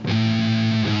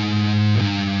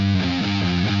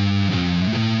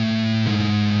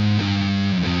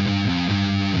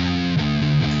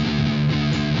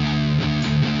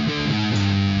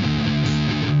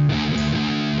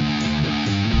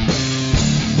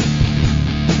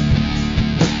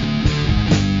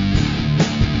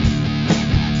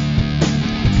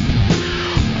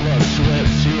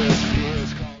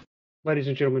ladies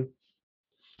and gentlemen,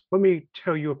 let me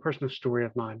tell you a personal story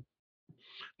of mine.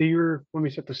 Let me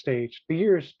set the stage. The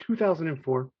year is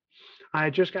 2004. I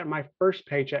had just got my first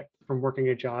paycheck from working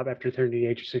a job after turning the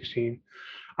age of 16.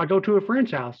 I go to a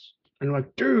friend's house and I'm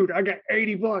like, dude, I got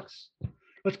 80 bucks.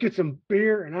 Let's get some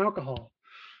beer and alcohol.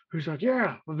 He's like,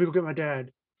 yeah, let me go get my dad.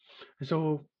 And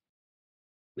so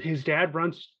his dad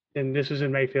runs, and this is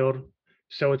in Mayfield,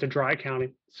 so it's a dry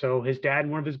county. So his dad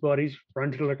and one of his buddies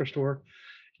run to the liquor store,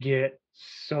 get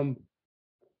some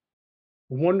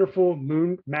wonderful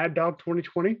Moon Mad Dog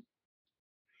 2020,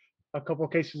 a couple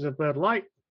of cases of Bud Light,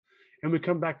 and we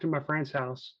come back to my friend's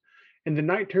house. And the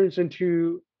night turns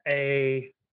into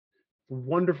a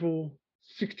wonderful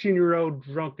 16-year-old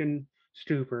drunken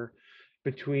stupor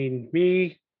between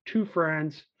me, two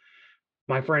friends,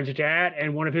 my friend's dad,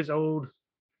 and one of his old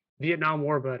Vietnam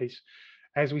War buddies,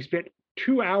 as we spent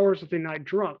 2 hours of the night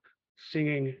drunk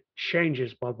singing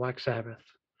Changes by Black Sabbath.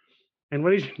 And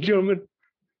ladies and gentlemen,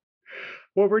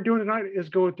 what we're doing tonight is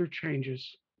going through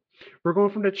changes. We're going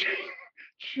from the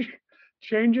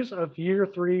changes of year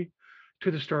 3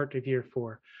 to the start of year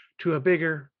 4 to a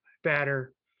bigger,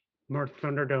 badder, more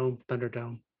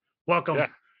Thunderdome. Welcome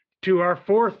to our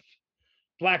 4th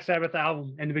Black Sabbath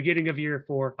album and the beginning of year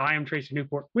 4. I am Tracy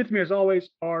Newport. With me, as always,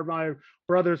 are my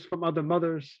brothers from other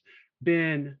mothers,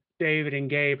 Ben, David, and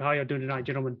Gabe. How y'all doing tonight,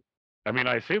 gentlemen? I mean,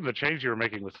 I assume the change you were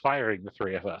making was firing the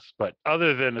 3 of us, but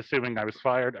other than assuming I was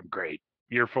fired, I'm great.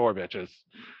 Year 4, bitches.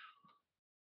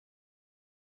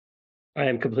 I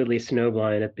am completely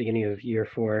snowblind at the beginning of year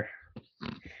 4.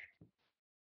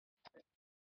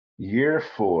 Year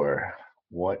 4.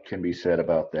 What can be said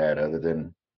about that other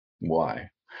than why?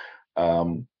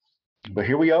 But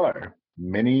here we are.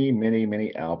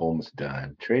 Many albums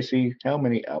done. Tracy, how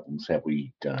many albums have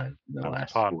we done in the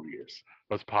last 4 years?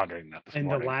 I was pondering that this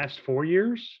morning. In the last 4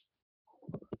 years?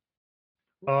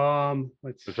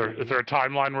 Let's is there a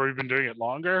timeline where we've been doing it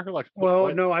longer?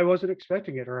 No, I wasn't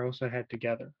expecting it, or else I had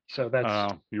together. So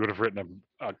that's you would have written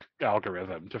an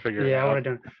algorithm to figure it out. Yeah, I would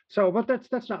have done. So, but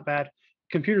that's not bad.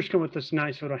 Computers come with this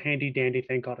nice little handy dandy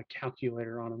thing called a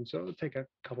calculator on them, so it'll take a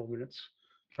couple minutes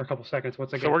or a couple seconds. So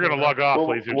we're going to log off,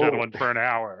 ladies and gentlemen, for an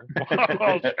hour.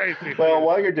 Well,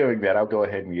 while you're doing that, I'll go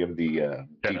ahead and give the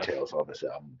details on this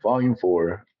album. Volume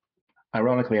 4,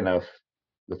 ironically enough,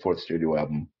 the 4th studio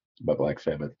album by Black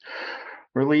Sabbath,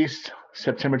 released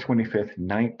September 25th,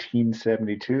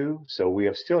 1972. So we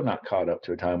have still not caught up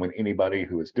to a time when anybody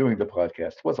who was doing the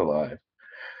podcast was alive.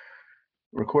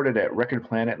 Recorded at Record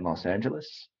Planet in Los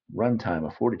Angeles. Runtime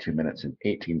of 42 minutes and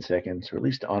 18 seconds.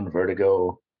 Released on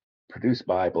Vertigo. Produced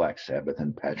by Black Sabbath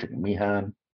and Patrick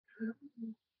Meehan.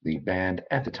 The band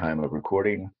at the time of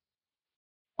recording: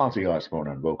 Ozzy Osbourne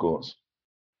on vocals,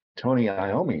 Tony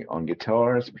Iommi on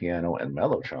guitars, piano, and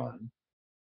mellotron,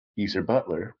 Geezer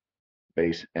Butler,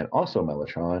 bass and also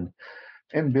mellotron,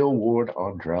 and Bill Ward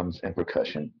on drums and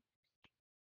percussion.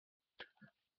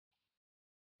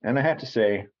 And I have to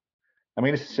say, I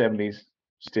mean, it's the 70s,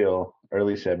 still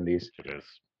early 70s. It is.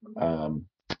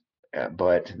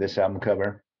 But this album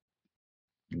cover,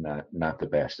 not the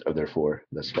best of their 4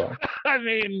 thus far. I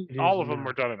mean, all of them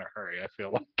were done in a hurry, I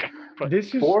feel like. But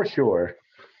this is for sure.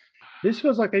 This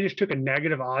feels like they just took a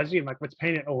negative Ozzy and let's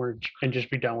paint it orange and just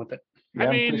be done with it. Yeah, I'm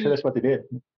pretty sure that's what they did.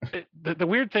 The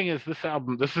weird thing is this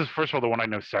album, this is, first of all, the one I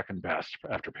know second best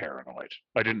after Paranoid.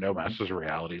 I didn't know Masters of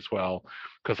Reality as well,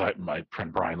 because my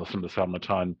friend Brian listened to this album a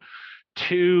ton.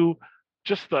 2,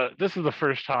 this is the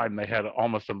first time they had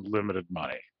almost unlimited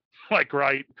money.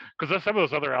 Right? Because some of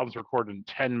those other albums recorded in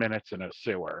 10 minutes in a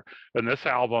sewer. And this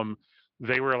album,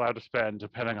 they were allowed to spend,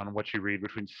 depending on what you read,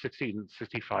 between 60 and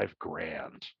 65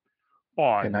 grand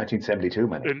on. In 1972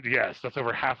 money. And yes, that's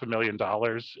over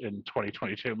 $500,000 in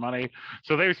 2022 money.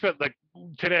 So they spent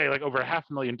today over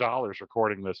 $500,000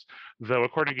 recording this. Though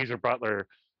according to Geezer Butler,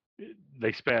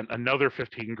 they spent another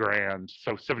 15 grand,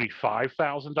 so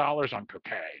 $75,000 on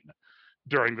cocaine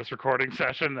during this recording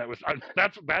session.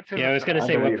 That's yeah, I was going to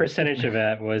say, what percentage of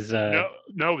that was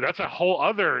no, that's a whole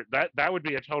other, that would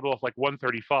be a total of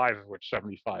 135, of which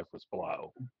 75 was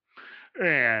below.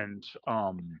 And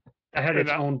it had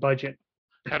its own budget.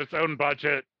 I assume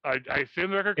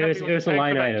the record company it was a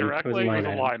line item. Directly. It was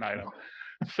a line item.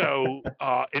 So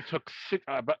it took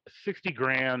about 60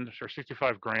 grand or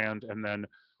 65 grand, and then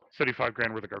 75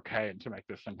 grand worth of cocaine to make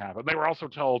this thing happen. They were also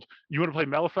told, you want to play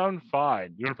mellophone?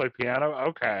 Fine. You want to play piano?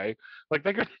 Okay. They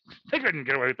couldn't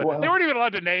get away with it. Well, they weren't even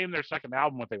allowed to name their second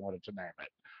album what they wanted to name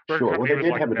it. Sure. Well, they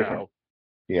did have a different.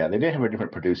 Yeah, they did have a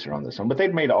different producer on this one, but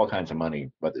they'd made all kinds of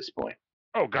money by this point.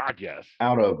 Oh God, yes.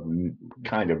 Out of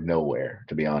kind of nowhere,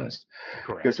 to be honest.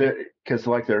 Correct. Because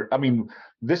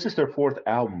this is their 4th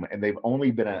album, and they've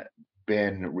only been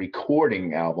been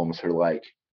recording albums for like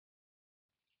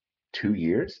 2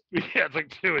 years. Yeah, it's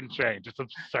like 2 and change. It's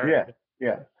absurd.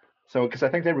 Yeah. So, because I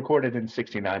think they recorded in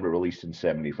 '69 but released in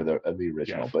 '70 for the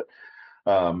original. Yes. But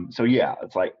so yeah,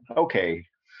 it's like, okay,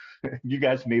 you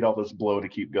guys need all this blow to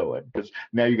keep going because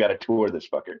now you got to tour this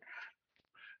fucker.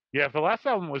 Yeah, if the last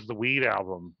album was the Weed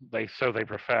album, they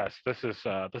profess. This is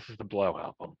the Blow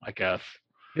album, I guess.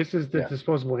 This is the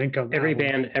disposable income. Every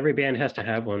album. band has to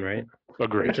have one, right?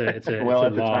 Agreed. It's a Well, it's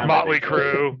at a the law. time, Motley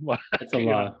Crue. It's a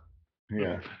law.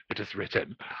 Yeah. It is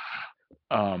written.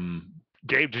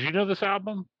 Gabe, did you know this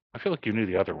album? I feel like you knew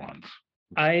the other ones.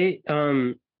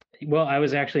 Well, I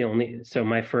was actually so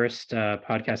my first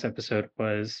podcast episode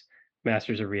was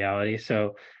Masters of Reality.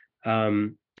 So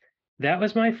that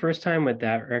was my first time with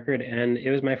that record, and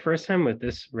it was my first time with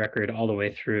this record all the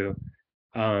way through.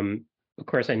 Of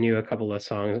course, I knew a couple of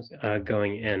songs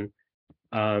going in,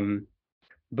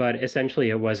 but essentially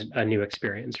it was a new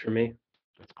experience for me.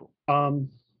 That's cool.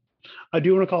 I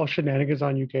do want to call shenanigans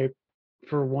on you, Gabe,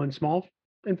 for one small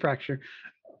infraction.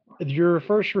 Your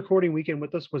first recording weekend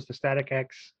with us was the Static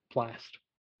X Blast.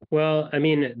 Well, I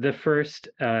mean, the first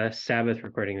Sabbath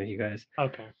recording with you guys.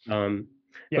 Okay.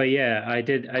 But yeah, I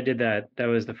did that. That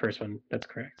was the first one. That's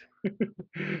correct.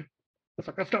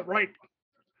 That's not right.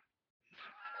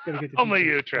 Only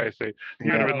you, Tracy.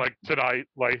 You would have been like tonight,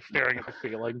 like staring at the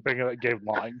ceiling, thinking that Gabe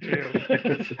lying to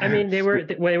you. I mean, they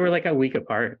were like a week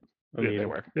apart. They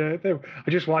were. Yeah, they were. I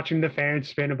just watching the fans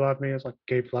spin above me. I was like,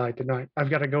 Gabe lied tonight. I've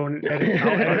got to go and edit.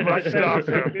 I'll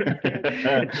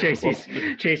edit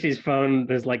Tracy's phone,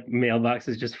 there's like mailbox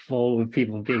is just full with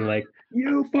people being like,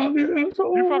 "You fucking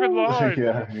asshole! You fucking lied."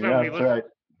 That's right.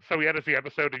 So we edit the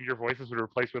episode, and your voices would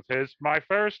replace with his. My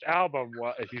first album.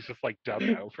 What? He's just like dubbed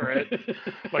over it.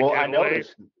 Like, well,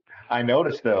 I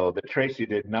noticed though that Tracy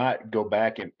did not go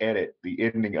back and edit the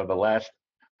ending of the last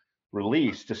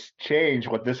release to change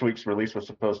what this week's release was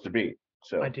supposed to be.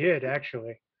 So I did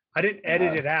actually. I didn't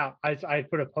edit it out. I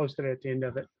put a post-it at the end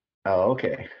of it. Oh,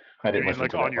 okay. I didn't listen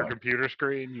like to on that your part. computer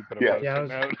screen. You put a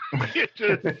note.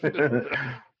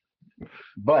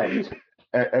 But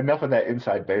enough of that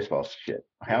inside baseball shit.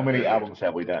 How many albums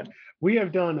have we done? We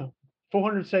have done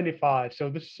 475. So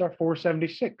this is our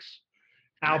 476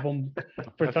 album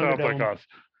for that Thunderdome. sounds like us.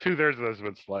 2/3 of those have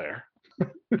been Slayer.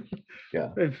 Yeah.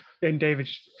 In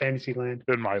David's Fantasyland.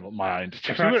 In my mind.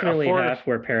 Approximately half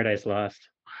were Paradise Lost.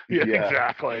 Yeah,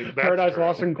 exactly. That's Paradise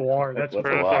Lost and Guar. That's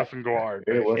Paradise Lost and Guar.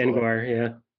 And Guar,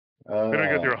 yeah. We're gonna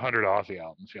go through 100 Aussie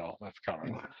albums, y'all. That's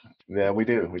coming. Yeah, we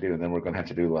do, and then we're gonna have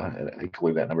to do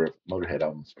equally that number of Motorhead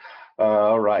albums.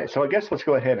 All right, so I guess let's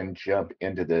go ahead and jump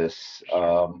into this.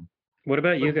 What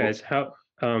about you guys? How?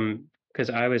 Because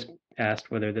I was asked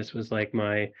whether this was like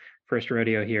my first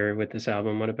rodeo here with this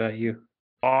album. What about you?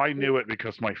 I knew it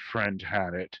because my friend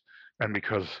had it, and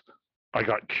because I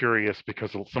got curious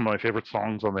because of some of my favorite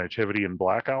songs on the Nativity and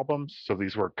Black albums. So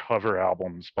these were cover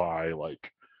albums by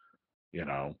like,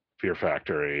 Fear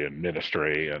Factory and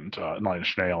Ministry and Nine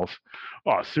Inch Nails.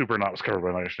 Supernaut was covered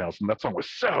by Nine Inch Nails, and that song was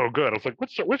so good. I was like,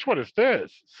 which one is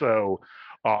this? So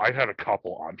I had a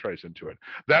couple entrees into it.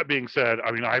 That being said,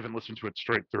 I mean, I haven't listened to it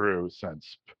straight through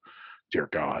since, dear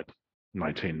God,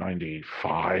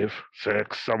 1995,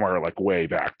 6, somewhere like way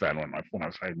back then when I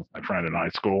was hanging with my friend in high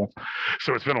school.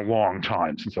 So it's been a long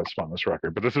time since I spun this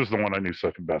record, but this is the one I knew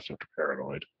second best after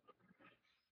Paranoid.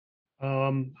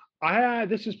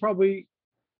 This is probably,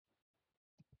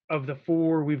 of the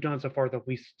 4 we've done so far, the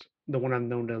one I've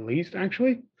known the least.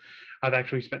 Actually, I've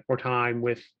actually spent more time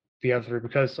with the other 3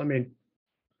 because I mean,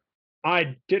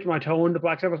 I dipped my toe into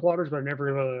Black Sabbath waters, but I never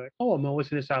really like, I'm gonna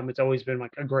listen to this album. It's always been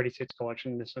like a greatest hits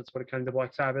collection in the sense when it comes to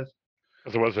Black Sabbath.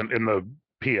 Because it wasn't in the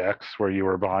PX where you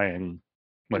were buying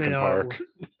Linkin Park.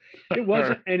 It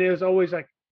wasn't, and it was always like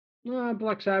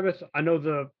Black Sabbath. I know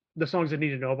the songs I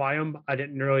need to know by them. I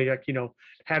didn't really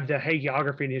have the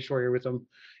hagiography and history with them,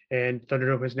 and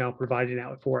Thunderdome has now provided an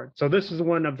outlet for it. So this is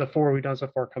one of the 4 we've done so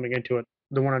far coming into it.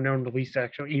 The one I've known the least,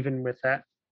 actually, even with that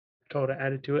coda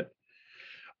added to it.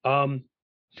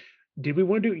 Did we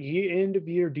want to do end of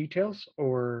year details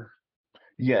or?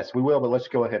 Yes, we will, but let's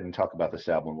go ahead and talk about this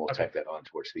album. We'll take that on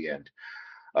towards the end.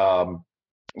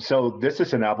 So this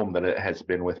is an album that has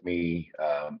been with me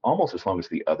almost as long as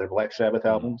the other Black Sabbath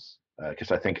albums,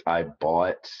 because I think I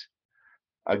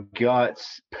got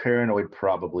Paranoid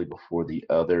probably before the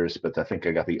others, but I think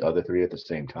I got the other 3 at the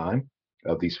same time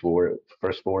of these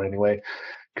first 4 anyway,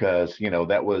 because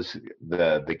that was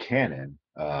the canon.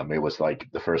 It was like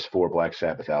the first 4 Black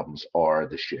Sabbath albums are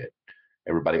the shit.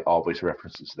 Everybody always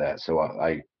references that, so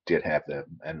I did have them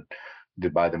and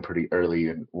did buy them pretty early.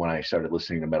 And when I started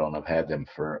listening to metal, and I've had them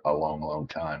for a long, long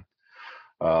time.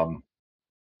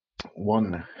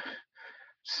 One.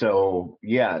 So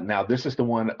yeah, now this is the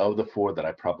one of the four that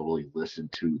I probably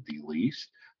listened to the least.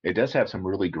 It does have some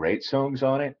really great songs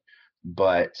on it,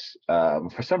 but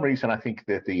for some reason I think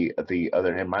that the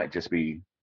other end might just be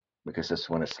because this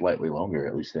one is slightly longer,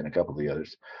 at least than a couple of the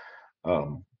others.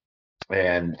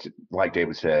 And like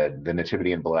David said, the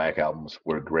Nativity in Black albums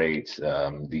were great.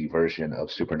 The version of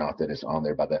Supernaut that is on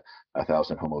there by the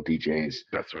 1,000 Homo DJs.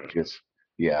 That's what it is.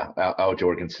 Yeah, Al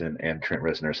Jorgensen and Trent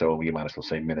Reznor. So we might as well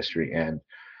say Ministry and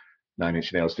Nine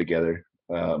Inch Nails together.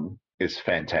 Is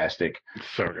fantastic. It's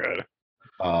so good.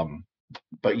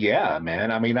 But yeah,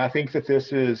 man, I mean, I think that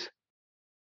this is,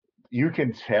 you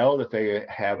can tell that they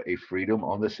have a freedom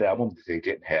on this album that they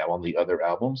didn't have on the other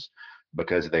albums,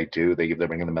 because they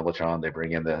bring in the mellotron, they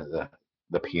bring in the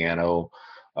piano,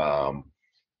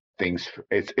 things.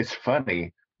 It's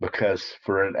funny because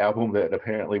for an album that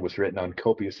apparently was written on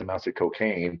copious amounts of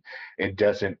cocaine, it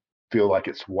doesn't feel like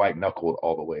it's white knuckled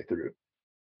all the way through.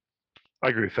 I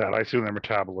agree with that. I assume their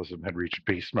metabolism had reached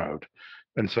beast mode,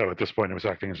 and so at this point it was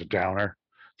acting as a downer.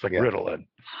 It's like Ritalin.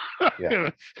 Yeah.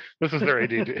 This is their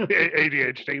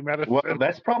ADHD medicine. Well,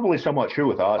 that's probably somewhat true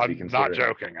with Ozzy. I'm not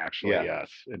joking, actually. Yeah. Yes,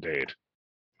 indeed.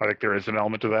 I think there is an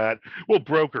element to that. Well,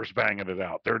 brokers banging it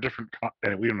out. There are different,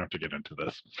 and we don't have to get into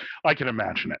this. I can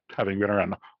imagine it, having been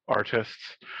around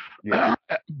artists. Yeah.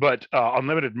 But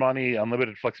unlimited money,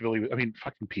 unlimited flexibility. I mean,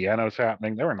 fucking piano's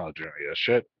happening. They weren't allowed to do any of this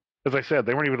shit. As I said,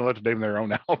 they weren't even allowed to name their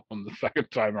own album the second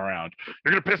time around.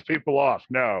 You're going to piss people off.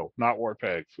 No, not War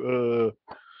Pigs. No,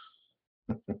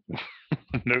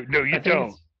 you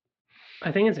don't.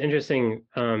 I think it's interesting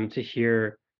to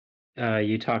hear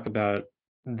you talk about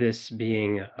this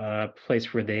being a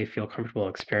place where they feel comfortable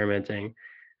experimenting.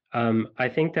 I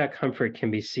think that comfort can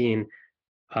be seen,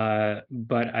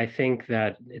 but I think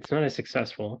that it's not as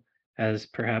successful as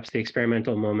perhaps the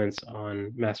experimental moments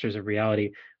on Masters of Reality,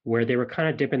 where they were kind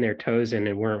of dipping their toes in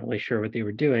and weren't really sure what they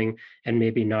were doing, and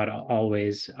maybe not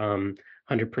always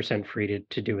 100% free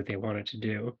to do what they wanted to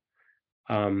do.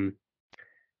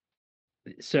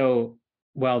 So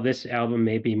while this album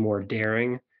may be more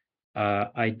daring,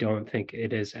 I don't think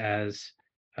it is as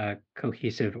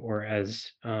cohesive or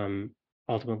as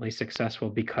ultimately successful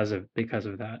because of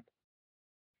that.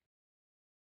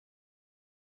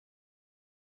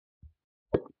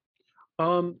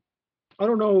 I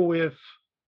don't know if,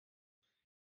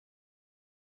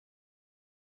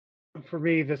 for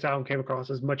me, this album came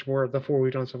across as much more of the four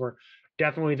we've done so far.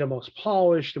 Definitely the most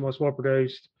polished, the most well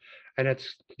produced, and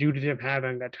it's due to them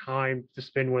having that time to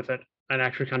spend with it and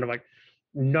actually kind of like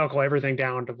knuckle everything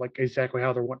down to like exactly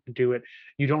how they're wanting to do it.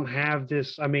 You don't have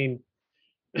this. I mean,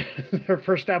 their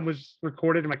first album was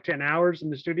recorded in like 10 hours in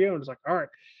the studio, and it's like, all right,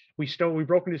 we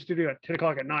broke into the studio at 10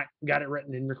 o'clock at night, got it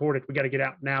written and recorded. We got to get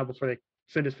out now before they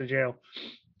send us to jail.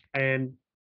 And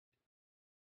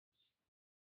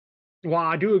while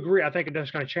I do agree, I think it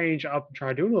does kind of change up and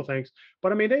try doing little things.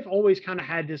 But I mean, they've always kind of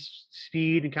had this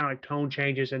speed and kind of like tone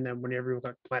changes. And then whenever you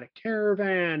got Planet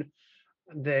Caravan,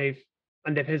 it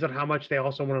depends on how much they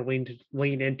also want to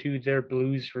lean into their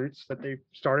blues roots that they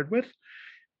started with.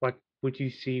 Like what you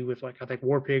see with like I think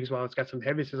War Pigs, while it's got some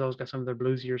heavy, it's also got some of their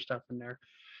bluesier stuff in there.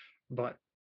 But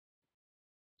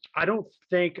I don't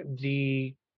think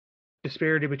the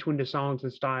disparity between the songs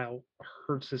and style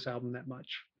hurts this album that much.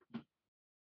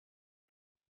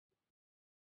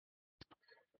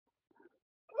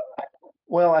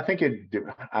 Well, I think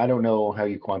I don't know how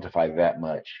you quantify that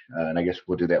much. And I guess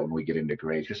we'll do that when we get into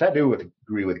grades. Because I do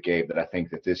agree with Gabe that I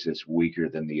think that this is weaker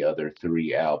than the other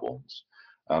three albums.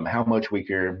 How much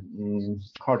weaker?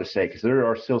 Hard to say, because there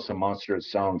are still some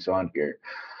monstrous songs on here.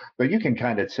 But you can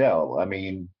kind of tell. I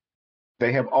mean,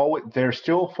 they're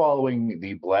still following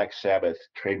the Black Sabbath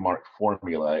trademark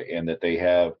formula in that they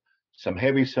have some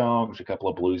heavy songs, a couple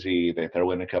of bluesy, they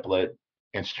throw in a couple of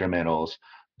instrumentals,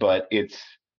 but it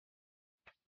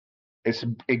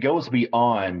goes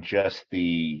beyond just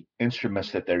the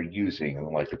instruments that they're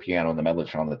using, like the piano and the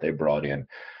mellotron that they brought in.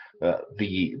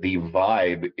 The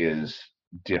vibe is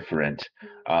different.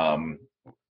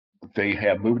 They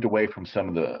have moved away from some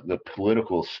of the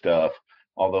political stuff,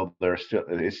 although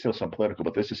it's still some political,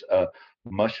 but this is a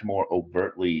much more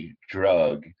overtly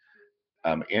drug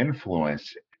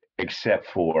influence, except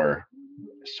for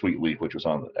Sweet Leaf, which was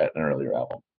on an earlier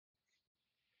album.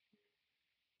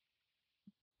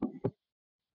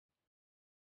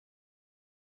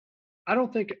 I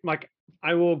don't think, like,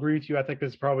 I will agree with you. I think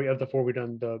this is probably of the four we've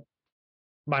done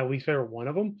my least favorite one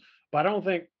of them. But I don't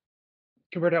think,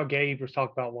 compared to how Gabe was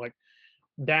talking about, like,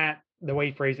 that, the way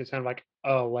he phrased it sounded like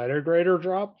a letter grader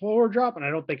drop, floor drop, and I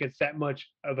don't think it's that much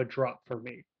of a drop for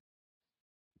me.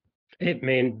 It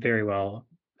may very well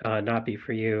Not Be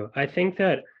For You. I think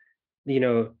that, you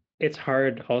know, it's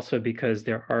hard also because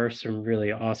there are some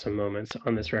really awesome moments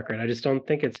on this record. I just don't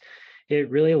think it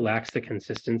really lacks the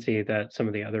consistency that some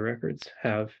of the other records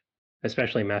have,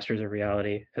 especially Masters of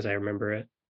Reality, as I remember it.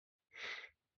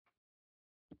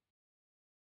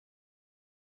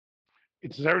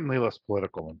 It's certainly less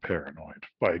political than Paranoid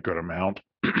by a good amount.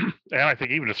 And I think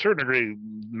even to a certain degree,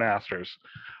 Masters.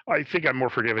 I think I'm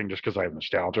more forgiving just because I have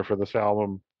nostalgia for this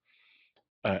album.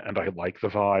 And I like the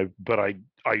vibe, but I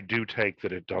do take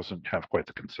that it doesn't have quite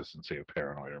the consistency of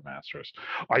Paranoid or Masters.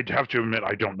 I'd have to admit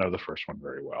I don't know the first one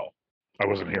very well. I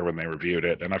wasn't here when they reviewed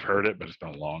it, and I've heard it, but it's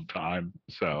been a long time,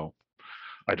 so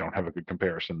I don't have a good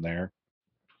comparison there.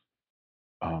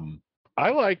 I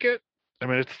like it. I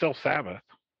mean, it's still Sabbath.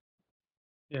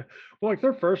 Yeah. Well, like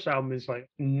their first album is like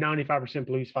 95%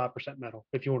 blues, 5% metal.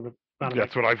 If you want to.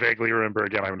 That's what I vaguely remember.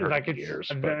 Again, I haven't heard like it in it's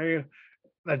years. very,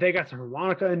 like they got some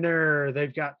harmonica in there.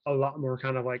 They've got a lot more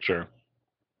kind of like Sure.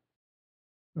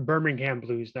 Birmingham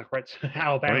blues, not quite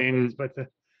Alabama blues, but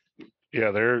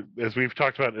yeah, they're, as we've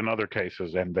talked about in other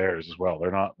cases and theirs as well.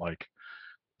 They're not like,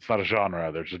 it's not a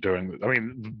genre. They're just doing. I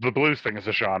mean, the blues thing is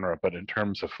a genre, but in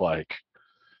terms of like,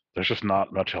 there's just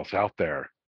not much else out there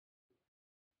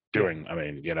doing. I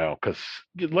mean, you know, because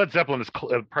Led Zeppelin is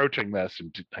approaching this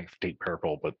and like Deep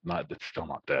Purple, but not. It's still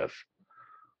not this.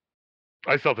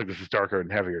 I still think this is darker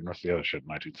and heavier than most of the other shit in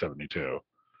 1972.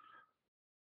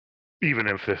 Even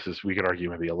if this is, we could argue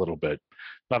maybe a little bit,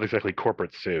 not exactly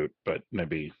corporate suit, but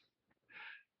maybe,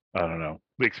 I don't know.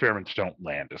 The experiments don't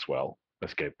land as well,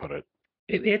 as Gabe put it.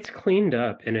 It's cleaned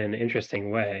up in an interesting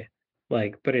way,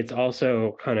 like, but it's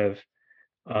also kind of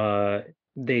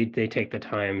they take the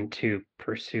time to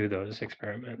pursue those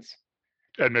experiments.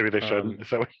 And maybe they shouldn't. Is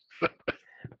that what you said?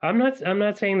 I'm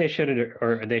not saying they should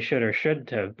or they should or should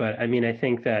have, but I mean I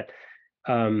think that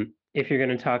if you're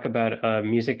going to talk about a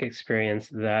music experience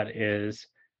that is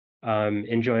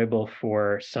enjoyable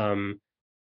for some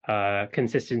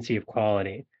consistency of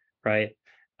quality, right?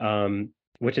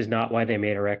 Which is not why they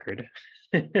made a record.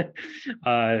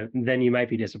 Then you might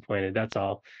be disappointed. That's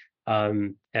all.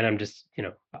 And I'm just, you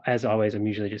know, as always, I'm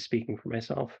usually just speaking for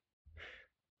myself.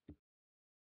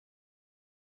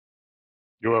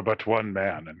 You are but one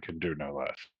man and can do no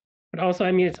less. But also,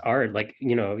 I mean, it's art. Like,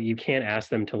 you know, you can't ask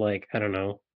them to, like, I don't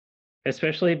know,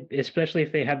 especially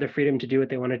if they have the freedom to do what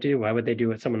they want to do. Why would they do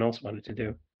what someone else wanted to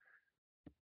do?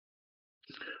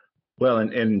 Well,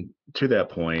 and to that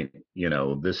point, you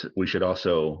know, this, we should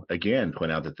also again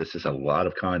point out that this is a lot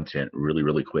of content really,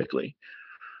 really quickly,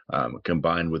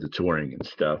 combined with the touring and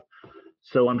stuff.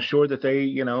 So I'm sure that they,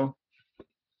 you know,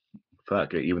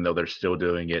 fuck, even though they're still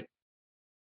doing it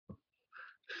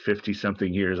 50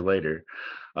 something years later,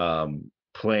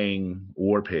 playing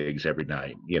War Pigs every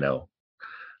night, you know,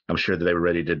 I'm sure that they were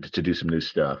ready to do some new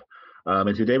stuff.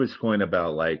 And to David's point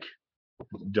about like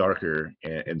darker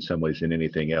in some ways than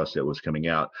anything else that was coming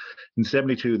out in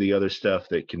 72, the other stuff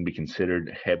that can be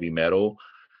considered heavy metal,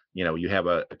 you know, you have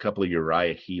a couple of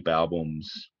Uriah Heep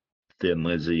albums, Thin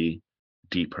Lizzy,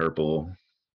 Deep Purple,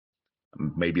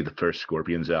 maybe the first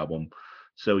Scorpions album.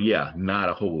 So yeah, not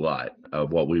a whole lot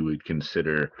of what we would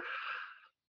consider,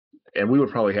 and we would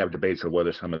probably have debates of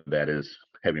whether some of that is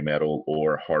heavy metal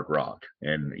or hard rock.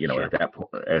 And you know, sure, at that point,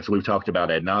 as we've talked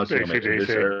about ad nauseum,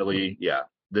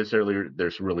 this early,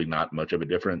 there's really not much of a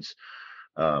difference.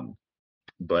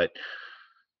 But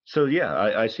so yeah,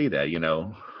 I see that. You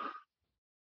know,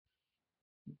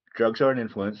 drugs are an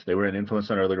influence. They were an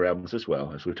influence on earlier albums as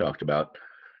well, as we talked about.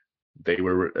 They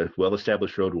were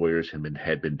well-established road warriors and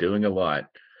had been doing a lot.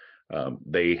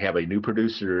 They have a new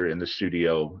producer in the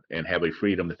studio and have a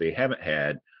freedom that they haven't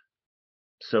had.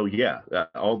 So yeah,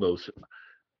 all those.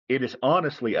 It is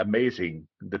honestly amazing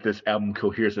that this album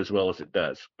coheres as well as it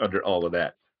does under all of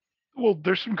that. Well,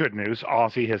 there's some good news.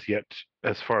 Ozzy has yet,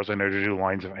 as far as I know, to do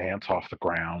Lines of Ants off the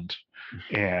ground,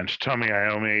 and Tommy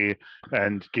Iommi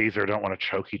and Geezer don't want to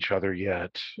choke each other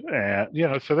yet, and you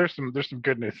know, so there's some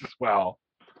good news as well,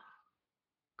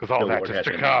 because all that just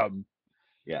to come.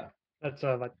 Yeah, that's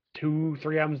like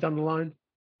 2-3 albums down the line.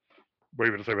 What are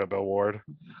you going to say about Bill Ward?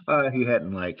 He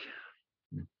hadn't like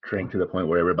drank to the point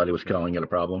where everybody was calling it a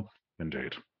problem.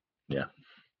 Indeed. Yeah.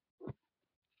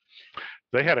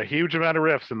 They had a huge amount of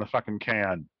riffs in the fucking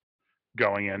can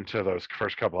going into those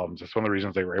first couple albums. That's one of the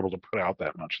reasons they were able to put out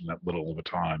that much in that little of a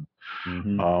time.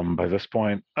 Mm-hmm. By this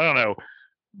point, I don't know,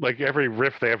 like every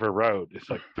riff they ever wrote is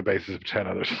like the basis of 10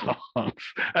 other songs,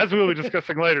 as we'll be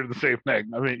discussing later this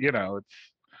evening. I mean, you know, it's...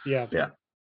 Yeah.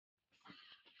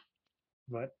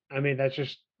 But, I mean, that's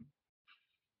just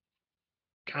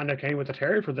kind of came with a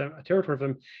territory for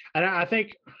them. And I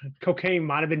think Cocaine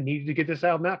might have been needed to get this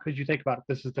album out because you think about it,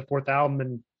 this is the fourth album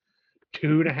in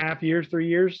 2.5 years, 3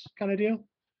 years kind of deal.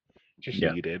 Just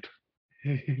needed.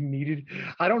 Needed.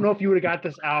 I don't know if you would have got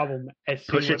this album as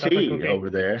soon Pusha T over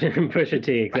there. Pusha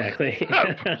T, exactly.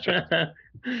 A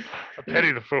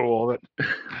pity the fool.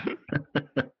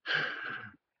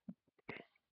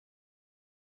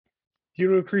 You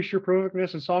to increase your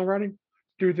prolificness in songwriting?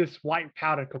 Do this white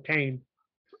powder cocaine.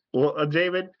 Well,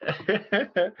 David.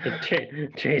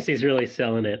 Tracy's really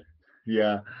selling it.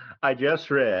 Yeah. I just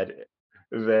read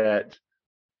that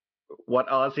what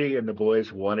Ozzy and the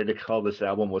boys wanted to call this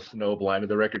album was Snowblind, and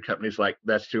the record company's like,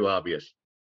 that's too obvious.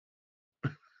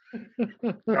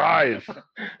 Guys,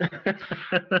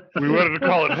 we wanted to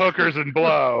call it Hookers and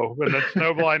Blow, and then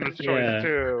Snowblind was choice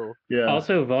too. Yeah.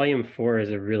 Also, Volume 4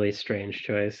 is a really strange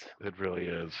choice. It really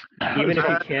is. Even if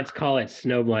you can't call it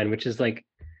Snowblind, which is like,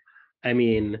 I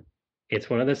mean, it's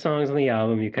one of the songs on the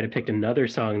album. You could have picked another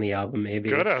song on the album,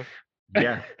 maybe. Could have.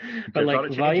 Yeah. But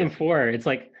like Volume 4, it's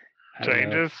like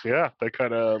changes. Yeah, they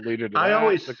kind of lead it. I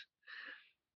always.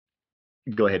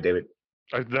 Go ahead, David.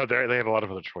 No, they had a lot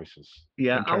of other choices.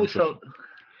 Yeah, I always felt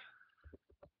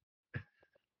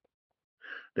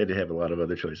they did have a lot of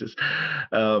other choices.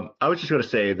 I was just going to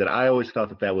say that I always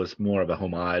thought that was more of a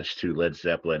homage to Led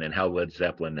Zeppelin and how Led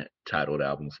Zeppelin titled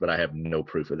albums, but I have no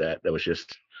proof of that. That was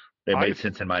just it made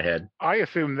sense in my head. I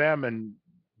assume them and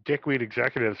dickweed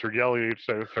executives are yelling at each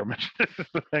other so much. This is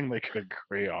the thing they could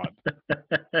agree on.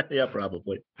 Yeah,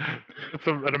 probably. It's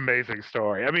an amazing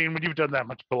story. I mean, when you've done that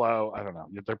much below, I don't know,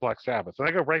 they're Black Sabbath. So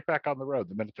they go right back on the road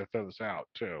the minute they throw this out,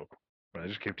 too. But I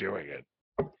just keep doing it.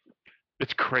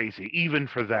 It's crazy, even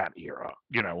for that era.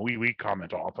 You know, we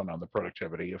comment often on the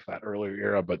productivity of that earlier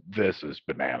era, but this is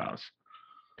bananas.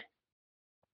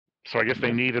 So I guess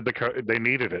they needed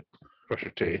it.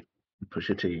 Pusha T.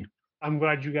 Pusha T. I'm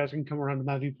glad you guys can come around to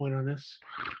my viewpoint on this.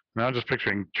 Now I'm just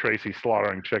picturing Tracy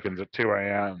slaughtering chickens at 2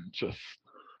 a.m. Just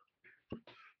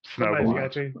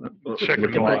snowblind.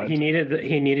 Chicken blood. He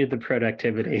needed the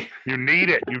productivity. You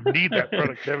need it. You need that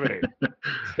productivity.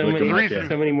 So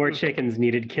many more chickens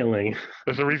needed killing.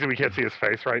 There's a reason we can't see his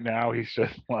face right now. He's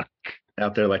just like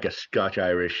out there like a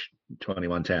Scotch-Irish Tony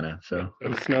Montana. So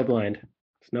snowblind.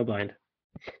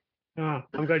 Oh,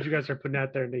 I'm glad you guys are putting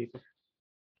out there, Nathan.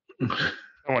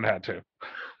 Someone had to.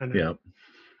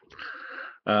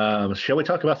 Yeah. Shall we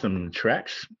talk about some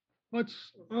tracks?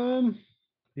 Let's do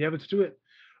it.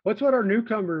 Let's let our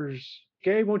newcomers.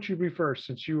 Gabe, won't you be first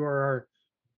since you are our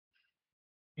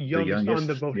youngest on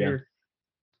the boat here?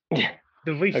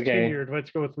 The least tenured.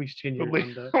 Let's go with least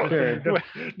tenured on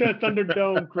the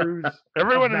Thunderdome cruise.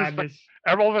 Everyone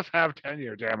all of us have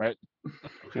tenure, damn it.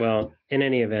 Well, in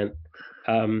any event,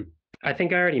 I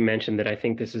think I already mentioned that I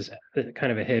think this is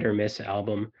kind of a hit or miss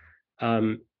album.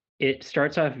 It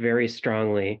starts off very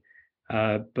strongly,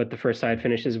 but the first side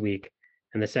finishes weak,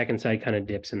 and the second side kind of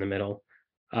dips in the middle.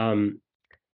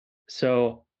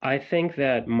 So I think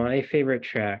that my favorite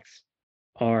tracks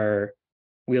are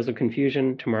Wheels of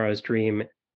Confusion, Tomorrow's Dream,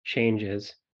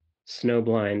 Changes,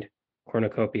 Snowblind,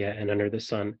 Cornucopia, and Under the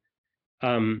Sun.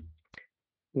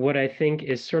 What I think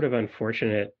is sort of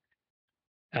unfortunate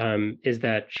is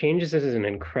that Changes is an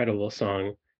incredible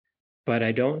song, but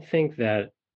I don't think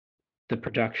that the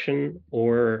production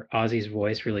or Ozzy's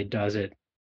voice really does it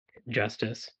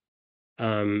justice.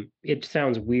 It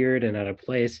sounds weird and out of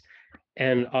place,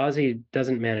 and Ozzy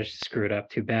doesn't manage to screw it up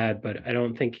too bad, but I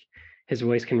don't think his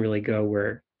voice can really go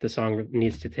where the song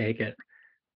needs to take it.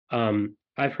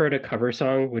 I've heard a cover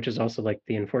song, which is also like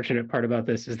the unfortunate part about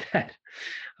this is that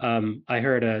I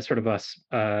heard a sort of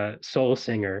a soul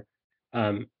singer,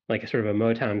 like a sort of a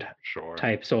Motown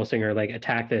type soul singer, like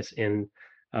attack this in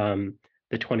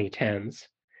the 2010s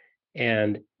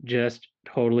and just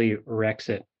totally wrecks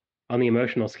it on the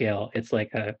emotional scale. It's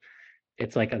like a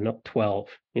 12,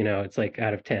 it's like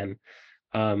out of 10.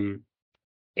 And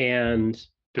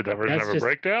did that version have a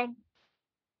breakdown?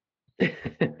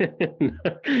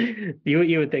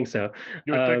 You would think so.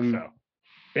 You would think so.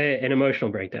 An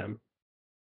emotional breakdown.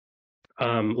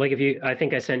 Like I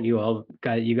think I sent you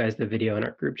guys the video in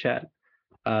our group chat.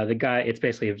 It's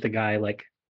basically the guy like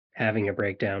having a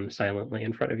breakdown silently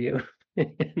in front of you.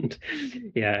 And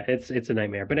yeah, it's a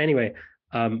nightmare. But anyway,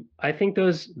 I think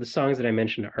the songs that I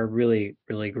mentioned are really,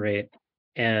 really great.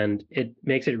 And it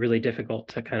makes it really difficult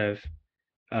to kind of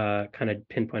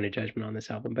pinpoint a judgment on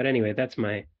this album. But anyway, that's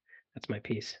my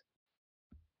piece.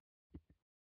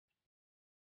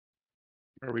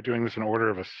 Are we doing this in order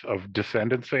of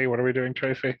descendancy? What are we doing,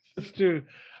 Tracy? Let's do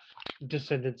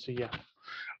descendancy, yeah.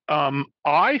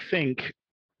 I think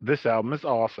this album is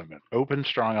awesome. It opens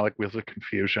strong. I like Wheels of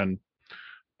Confusion.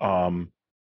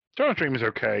 Eternal Dream is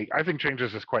okay. I think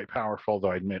Changes is quite powerful,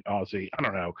 though I admit Ozzy, I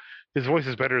don't know. His voice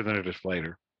is better than it is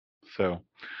later. So,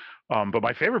 but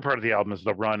my favorite part of the album is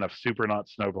the run of Supernaut,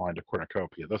 Snowblind to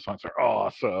Cornucopia. Those songs are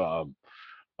awesome.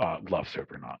 Love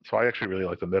Supernaut. So I actually really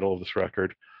like the middle of this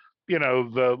record. You know,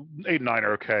 the 8 and 9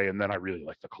 are okay, and then I really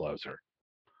like the closer.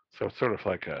 So it's sort of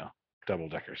like a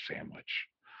double-decker sandwich.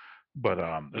 But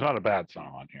there's not a bad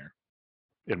song on here,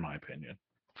 in my opinion.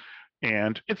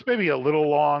 And it's maybe a little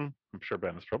long. I'm sure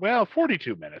Ben is probably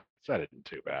 42 minutes. That isn't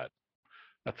too bad.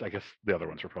 I guess the other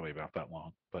ones were probably about that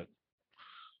long, but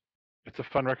it's a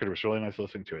fun record. It was really nice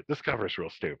listening to it. This cover is real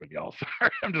stupid, y'all.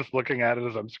 Sorry, I'm just looking at it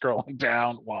as I'm scrolling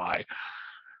down. Why?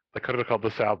 They could have called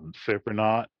this album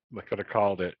Supernaut. They could have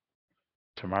called it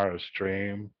Tomorrow's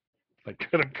Dream. They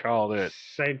could have called it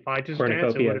St. Vitus Dance. It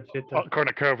Cornucopia. would have fit the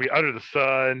Cornucopia, Under the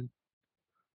Sun,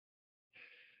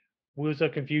 Wheels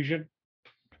of Confusion.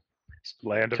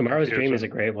 Land of Tomorrow's Dream Confusion. is a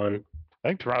great one. I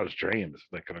think Tomorrow's Dream is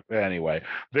they could have anyway.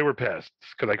 They were pissed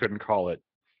because I couldn't call it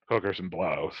Hookers and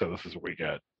Blow, so this is what we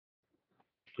get.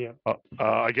 Yeah.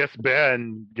 I guess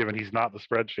Ben, given he's not the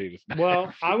spreadsheet, is Well,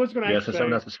 next. I was going to Since I'm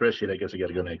not the spreadsheet, I guess I got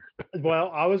to go next.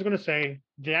 Well, I was going to say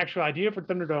the actual idea for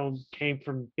Thunderdome came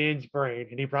from Ben's brain,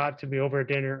 and he brought it to me over at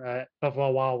dinner at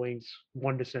Buffalo Wild Wings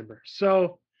one December.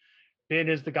 So Ben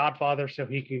is the godfather, so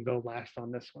he can go last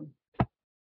on this one.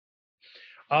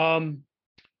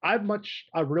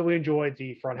 I really enjoyed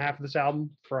the front half of this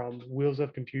album, from Wheels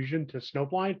of Confusion to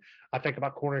Snowblind. I think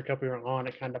about Cornucopia on,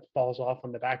 it kind of falls off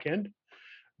on the back end.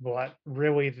 But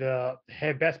really, the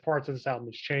best parts of this album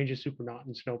is Changes, Supernaut,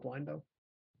 and Snowblind, though.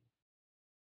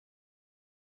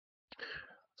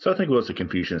 So I think Wheels of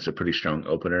Confusion is a pretty strong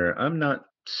opener. I'm not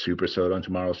super sold on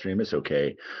Tomorrow's Dream. It's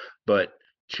okay. But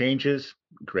Changes,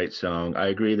 great song. I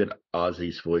agree that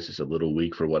Ozzy's voice is a little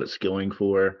weak for what it's going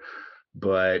for,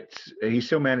 but he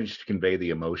still managed to convey the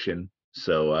emotion.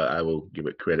 So I will give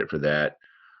it credit for that.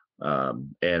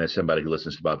 And as somebody who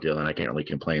listens to Bob Dylan, I can't really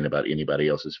complain about anybody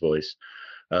else's voice.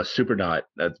 Supernaut,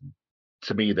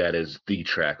 to me, that is the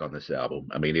track on this album.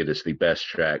 I mean, it is the best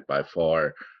track by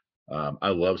far. I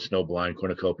love Snowblind.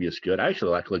 Cornucopia is good. I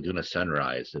actually like Laguna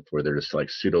Sunrise, where they're just like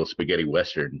pseudo spaghetti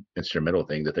western instrumental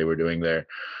thing that they were doing there.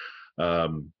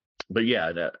 But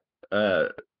yeah,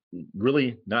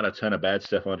 really not a ton of bad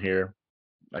stuff on here.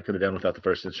 I could have done without the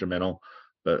first instrumental,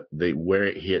 but where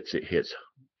it hits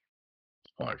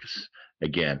hard.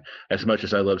 Again, as much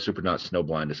as I love Supernaut,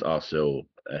 Snowblind is also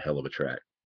a hell of a track.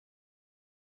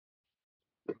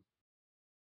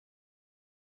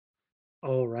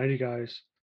 All righty, guys.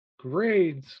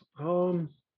 Grades. Ben,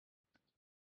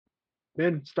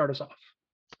 start us off.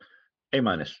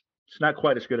 A-. It's not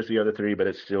quite as good as the other three, but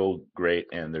it's still great,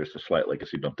 and there's a slight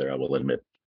legacy bump there, I will admit.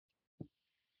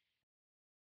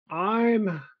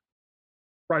 I'm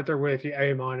right there with you,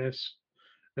 A-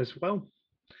 as well.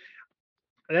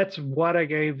 That's what I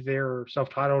gave their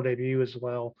self-titled debut as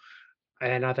well.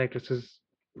 And I think this is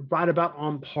right about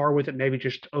on par with it, maybe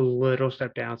just a little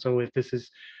step down. So if this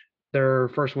is their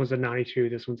first one's a 92,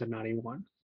 this one's a 91.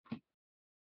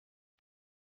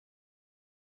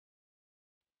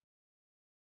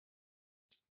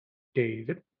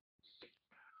 David?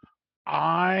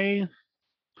 I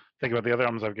think about the other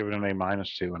albums I've given an A-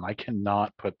 to, and I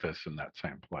cannot put this in that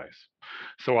same place.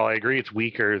 So while I agree it's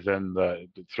weaker than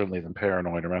certainly than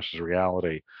Paranoid or Masters of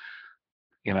Reality,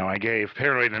 you know, I gave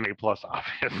Paranoid an A+,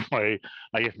 obviously.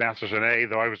 I gave Masters an A,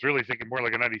 though I was really thinking more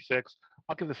like a 96.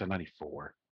 I'll give this a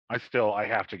 94. I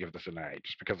have to give this an A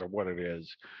just because of what it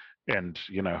is. And,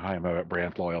 you know, I'm a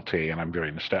brand loyalty and I'm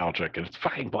very nostalgic, and it's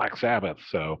fucking Black Sabbath.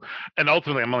 So, and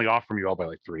ultimately, I'm only off from you all by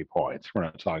like 3 points. We're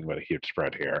not talking about a huge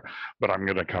spread here, but I'm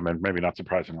going to come in, maybe not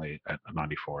surprisingly, at a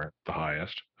 94 at the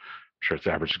highest. I'm sure its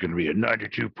average is going to be a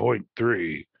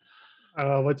 92.3.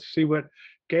 Let's see what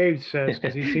Gabe says,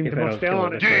 because he seemed the most down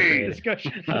on it in the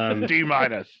discussion. D-.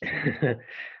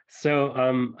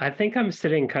 So I think I'm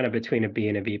sitting kind of between a B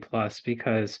and a B+,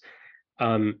 because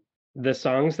the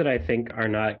songs that I think are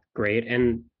not great,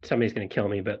 and somebody's going to kill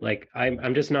me, but like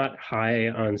I'm just not high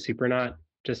on Supernaut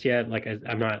just yet. Like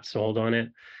I'm not sold on it.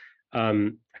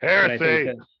 But I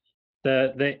think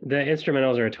that the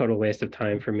instrumentals are a total waste of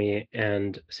time for me,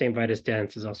 and St. Vitus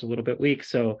Dance is also a little bit weak.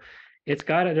 So it's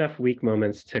got enough weak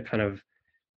moments to kind of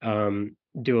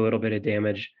do a little bit of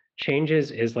damage.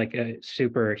 Changes is like a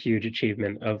super huge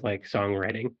achievement of like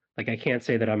songwriting. Like I can't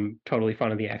say that I'm totally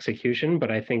fond of the execution,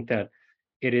 but I think that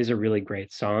it is a really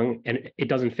great song, and it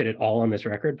doesn't fit at all on this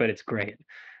record, but it's great.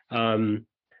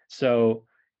 So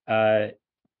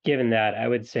given that, I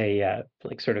would say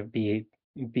like sort of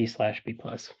B/B+.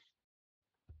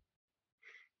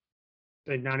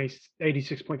 say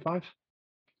 86.5.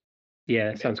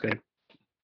 Yeah, sounds good.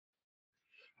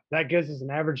 That gives us an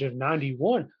average of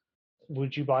 91.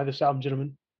 Would you buy this album,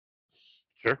 gentlemen?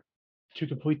 Sure. To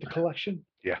complete the collection?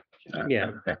 Yeah.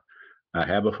 Yeah. I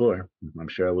have before. I'm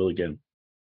sure I will again.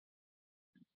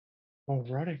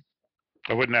 Alrighty.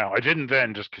 I would now. I didn't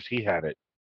then just because he had it.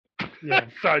 Yeah.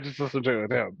 So I just listened to it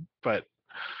with him. But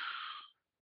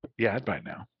yeah, I'd buy it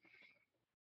now.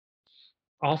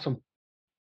 Awesome.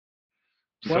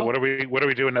 So Well- what are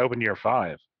we doing to open year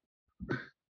 5?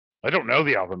 I don't know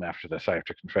the album after this, I have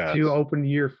to confess. To open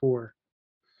year 4.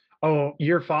 Oh,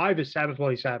 year 5 is Sabbath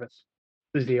Bloody Sabbath.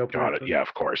 This is the opener. Got it. Yeah,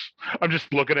 of course. I'm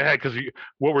just looking ahead because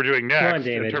what we're doing next Come on, in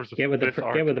David. terms of Get with this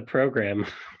arc. the program.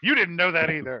 You didn't know that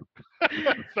either.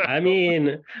 So- I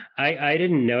mean, I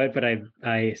didn't know it, but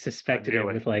I suspected knew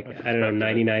it it. with like, I I don't know,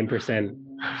 suspected it.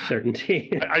 99%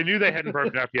 certainty. I knew they hadn't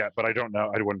broken up yet, but I don't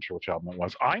know. I wasn't sure which album it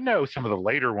was. I know some of the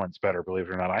later ones better, believe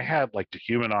it or not. I had like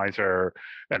Dehumanizer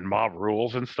and Mob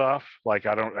Rules and stuff. Like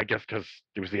I guess because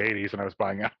it was the 80s and I was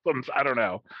buying albums. I don't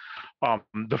know.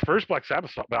 The first Black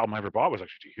Sabbath album I ever bought was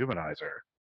actually Dehumanizer.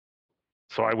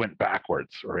 So I went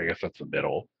backwards, or I guess that's the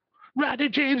middle. Rodney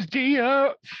James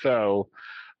Dio. So,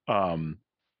 and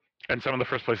some of the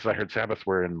first places I heard Sabbath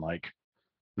were in like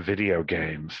video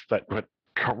games that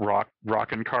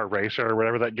rock and car racer or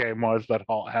whatever that game was that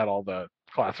had all the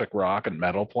classic rock and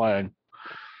metal playing.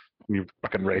 You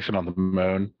fucking racing on the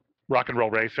moon. Rock and roll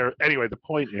racer. Anyway, the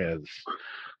point is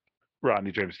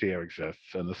Rodney James Dio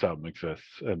exists and this album exists,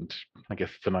 and I guess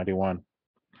it's a 91.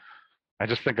 I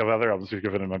just think of other albums we've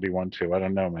given a 91 to. I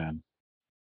don't know, man.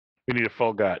 We need a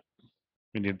full gut.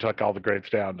 We need to tuck all the grades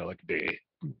down to like D.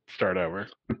 Start over.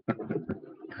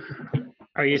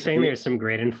 Are you saying there's some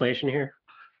grade inflation here?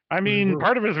 I mean,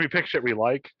 part of it is we pick shit we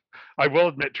like. I will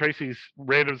admit Tracy's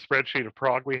random spreadsheet of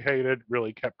prog we hated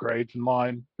really kept grades in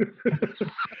line.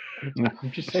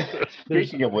 I'm just saying.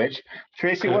 Speaking of which,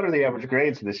 Tracy, what are the average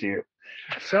grades this year?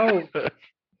 So,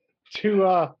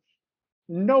 to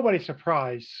nobody's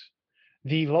surprise,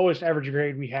 the lowest average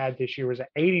grade we had this year was an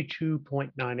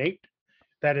 82.98.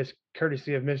 That is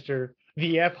courtesy of Mr.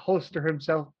 VF Holster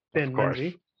himself, Ben Of course.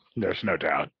 Lindsay. There's no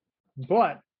doubt.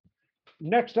 But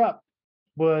next up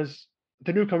was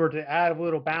the newcomer to add a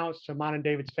little balance to mine and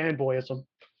David's fanboyism,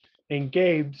 and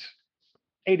Gabe's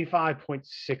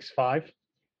 85.65.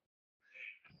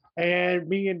 And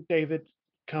me and David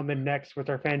come in next with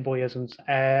our fanboyisms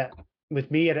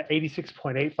with me at an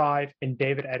 86.85 and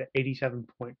David at an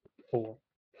 87.4.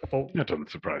 That doesn't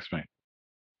surprise me.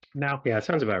 Now, Yeah, that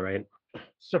sounds about right.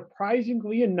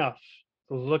 surprisingly enough,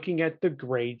 looking at the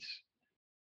grades,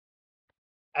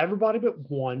 everybody but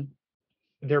one,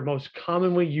 their most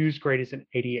commonly used grade is an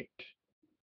 88.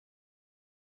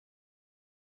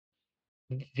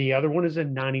 The other one is a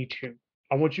 92.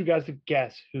 I want you guys to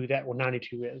guess who that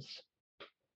 92 is.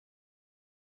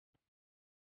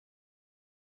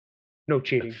 No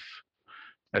cheating.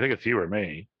 I think it's you or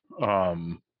me. I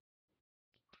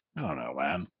don't know,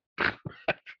 man.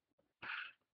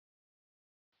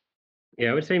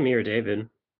 Yeah, I would say me or David.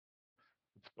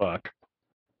 It's Buck.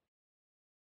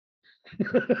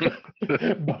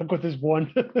 Buck with his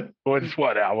one. What's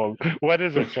what album? What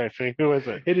is it, Tracy? Who is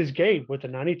it? It is Gabe with the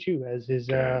 92 as his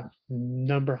Okay.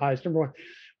 highest number one.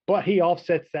 But he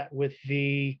offsets that with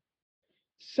the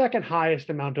second highest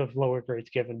amount of lower grades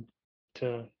given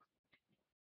to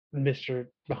Mr.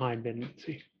 Behind Ben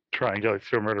Lindsay. Triangulate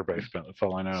through a murder basement. That's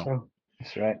all I know. So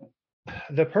That's right.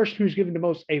 the person who's given the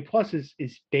most A pluses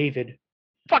is David.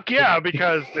 Fuck yeah,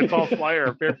 because it's all Slayer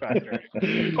and Fear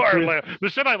Factory. Or With- the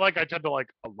shit I like, I tend to like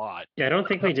a lot. Yeah, I don't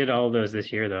think we did all of those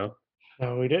this year, though.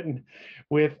 No, we didn't.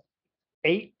 With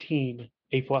 18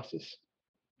 A pluses.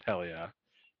 Hell yeah.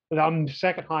 But I'm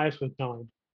second highest with 9.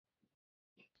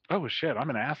 Oh shit, I'm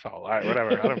an asshole. All right,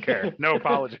 whatever. I don't care. No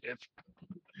apologies.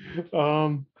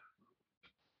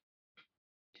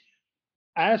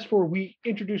 As for, we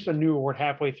introduced a new award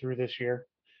halfway through this year,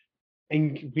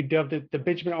 and we dubbed it the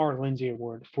Benjamin R. Lindsay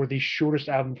Award for the shortest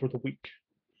album for the week.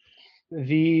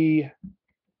 The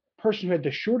person who had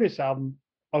the shortest album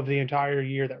of the entire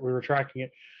year that we were tracking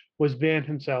it was Ben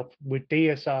himself with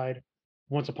Deicide,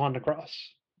 Once Upon the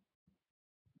Cross.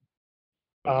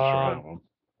 That's a short Um, album.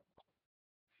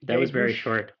 That was Gabe, very yours-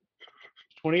 short.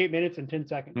 28 minutes and 10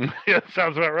 seconds. Yeah,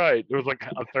 sounds about right. It was like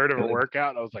a third of a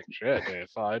workout. I was like, shit, they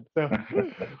aside.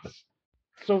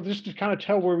 So just to kind of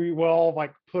tell where we will all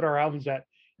like put our albums at,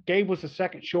 Gabe was the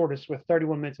second shortest with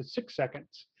 31 minutes and 6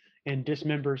 seconds and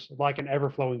Dismembers Like an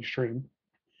Ever-Flowing Stream.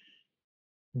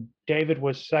 David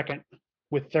was second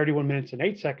with 31 minutes and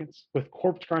 8 seconds with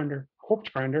Corpse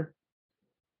Grinder.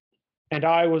 And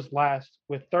I was last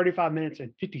with 35 minutes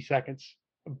and 50 seconds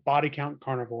Body Count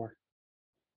Carnivore.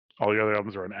 All the other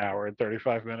albums are an hour and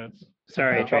 35 minutes.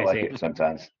 Sorry, I felt like Tracy. it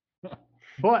sometimes.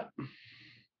 But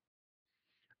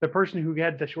the person who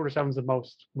had the shortest albums the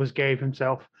most was Gabe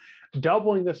himself,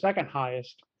 doubling the second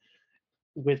highest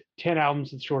with 10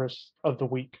 albums the shortest of the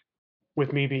week,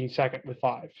 with me being second with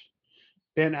 5.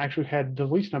 Ben actually had the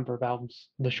least number of albums,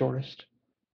 the shortest,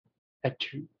 at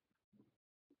 2.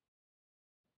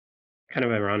 Kind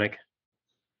of ironic.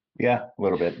 Yeah, a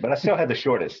little bit, but I still had the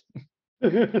shortest.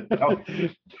 It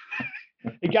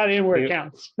got in where it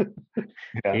counts.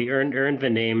 Yeah. You earned the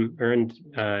name,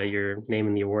 your name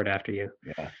in the award after you.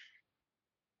 Yeah.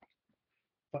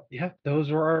 But yeah,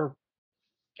 those were our.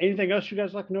 Anything else you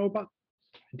guys like to know about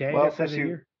Dave? Well,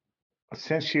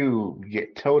 since you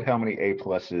get told how many A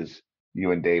pluses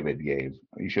you and David gave,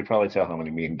 you should probably tell how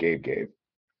many me and Gabe gave.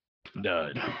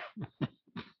 None.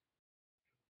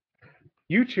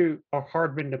 You two are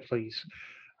hard men to please.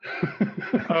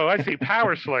 Oh, I see.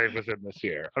 Power Slave was in this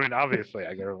year. I mean, obviously,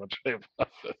 I get a bunch of A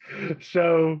pluses.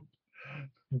 So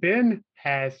Ben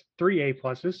has 3 A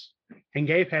pluses and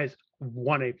Gabe has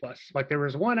 1 A plus. Like there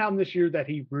was one album this year that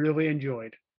he really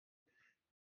enjoyed.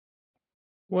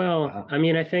 Well, Wow. I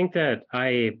mean, I think that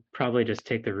I probably just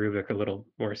take the rubric a little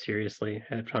more seriously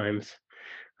at times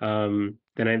than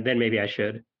maybe I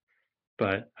should.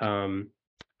 But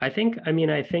I think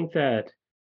that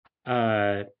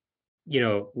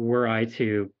were I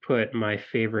to put my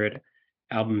favorite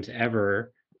albums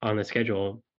ever on the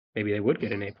schedule, maybe they would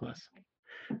get an A plus,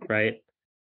 right?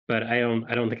 But I don't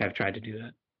think I've tried to do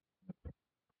that.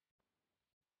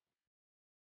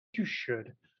 You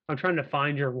should. I'm trying to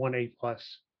find your 1 A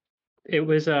plus. It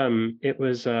was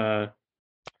Animals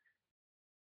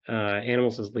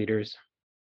as Leaders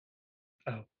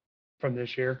From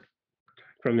this year.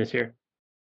 from this year,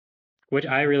 which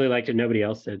I really liked and nobody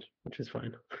else did, which is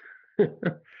fine.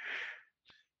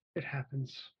 It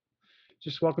happens.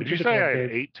 Just welcome Did to you the say club, I had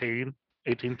Dave.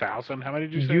 18,000? How many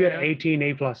did you say? You I had 18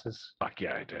 A pluses. Fuck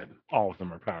yeah, I did. All of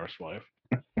them are Power Slave.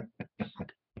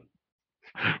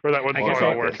 Or that one I guess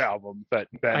Soil I- Work album that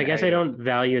Ben I guess I hated. don't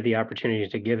value the opportunity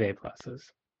to give A pluses,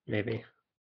 maybe.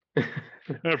 I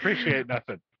appreciate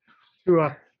nothing.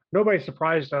 Nobody's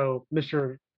surprised though.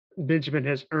 Mr. Benjamin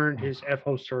has earned his F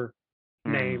hoster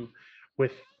name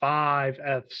with 5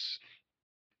 Fs.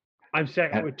 I'm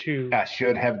second with 2. I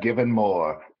should have given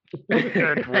more.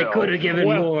 I could have given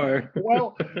Well- more.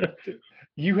 Well,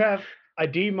 you have a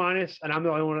D minus, and I'm the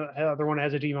only one. The other one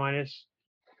has a D minus.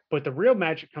 But the real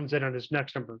magic comes in on his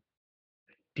next number,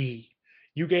 D.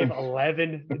 You gave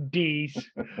 11 Ds.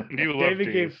 You love David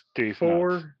D's. gave D's nuts.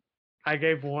 4. I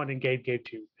gave 1, and Gabe gave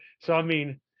 2. So I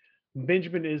mean,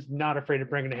 Benjamin is not afraid of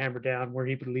bringing the hammer down where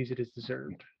he believes it is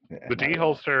deserved. The D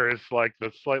holster is like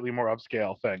the slightly more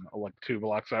upscale thing, like 2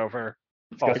 blocks over.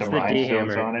 It's got It's some the D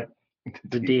rhinestones hammer. on it.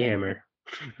 The D hammer.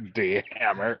 D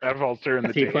hammer. F holster and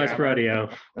the C D plus hammer. rodeo.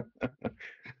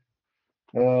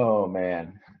 Oh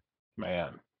man,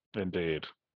 Man, indeed.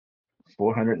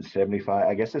 475.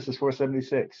 I guess this is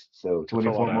 476. So lot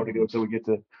 24 of more to go albums. till we get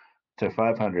to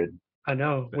 500. I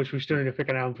know, which we still need to pick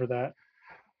an album for that.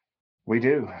 We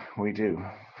do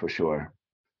for sure.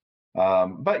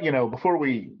 But before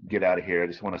we get out of here, I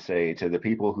just want to say to the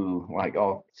people who, like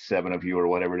all 7 of you or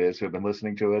whatever it is, who have been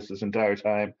listening to us this entire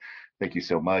time, thank you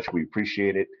so much. We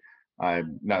appreciate it.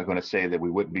 I'm not going to say that we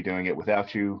wouldn't be doing it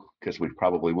without you, because we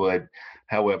probably would.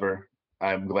 However,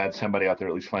 I'm glad somebody out there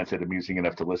at least finds it amusing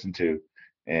enough to listen to.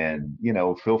 And,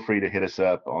 feel free to hit us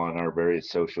up on our various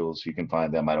socials. You can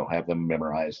find them. I don't have them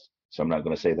memorized, so I'm not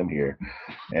going to say them here.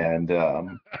 And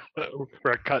For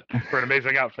an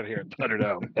amazing outfit here at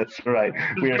Thunderdome. that's right.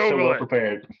 We are Just so Google well it.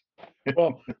 prepared.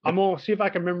 Well, I'm gonna see if I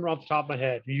can remember off the top of my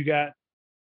head. You got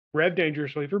Rev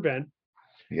Dangerously for Ben.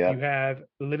 Yeah. You have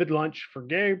Livid Lunch for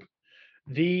Gabe,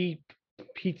 the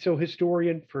Pizza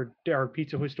Historian for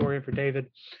David,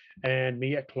 and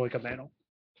me at Cloaca Mantle.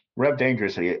 Rev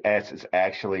Dangerously is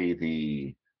actually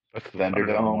the That's the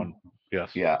Thunderdome one.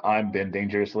 Yes. Yeah, I'm Ben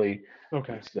Dangerously.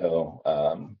 Okay. So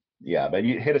yeah, but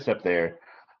you hit us up there.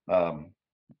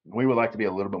 We would like to be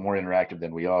a little bit more interactive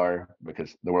than we are,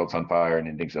 because the world's on fire and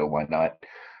ending, so why not?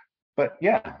 But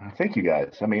yeah, thank you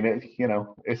guys. I mean,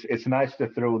 it's nice to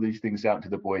throw these things out into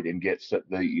the void and get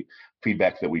the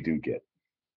feedback that we do get.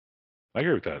 I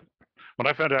agree with that. When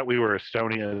I found out we were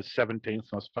Estonia's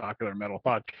 17th most popular metal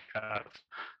podcast,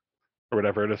 or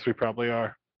whatever it is we probably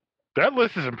are, that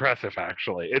list is impressive,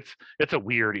 actually. It's a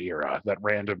weird era that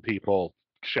random people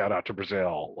shout out to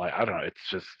Brazil. Like, I don't know, it's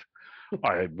just,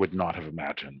 I would not have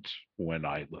imagined when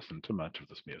I listened to much of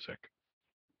this music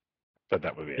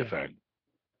that would be a thing.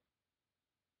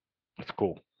 It's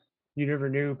cool. You never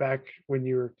knew back when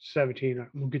you were 17.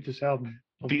 We'll get this album.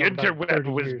 The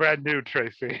interweb was brand new,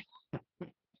 Tracy.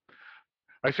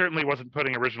 I certainly wasn't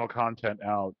putting original content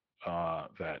out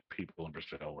that people in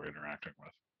Bristol were interacting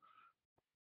with.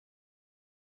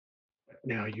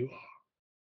 Now you are.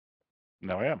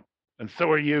 No, I am. And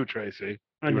so are you, Tracy.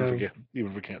 I even know.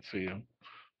 Even if we can't see you.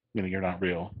 Meaning you're not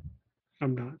real.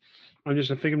 I'm not. I'm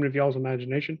just a figment of y'all's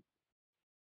imagination.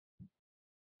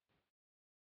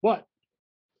 But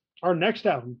our next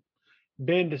album,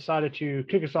 Ben decided to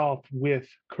kick us off with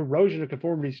Corrosion of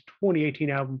Conformity's 2018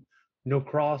 album, No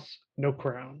Cross, No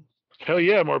Crown. Hell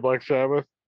yeah, more Black Sabbath.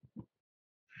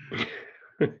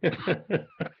 Who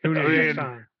knows next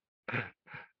time?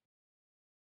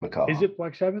 Is it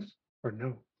Black Sabbath or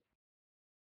no?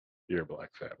 You're Black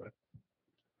Sabbath.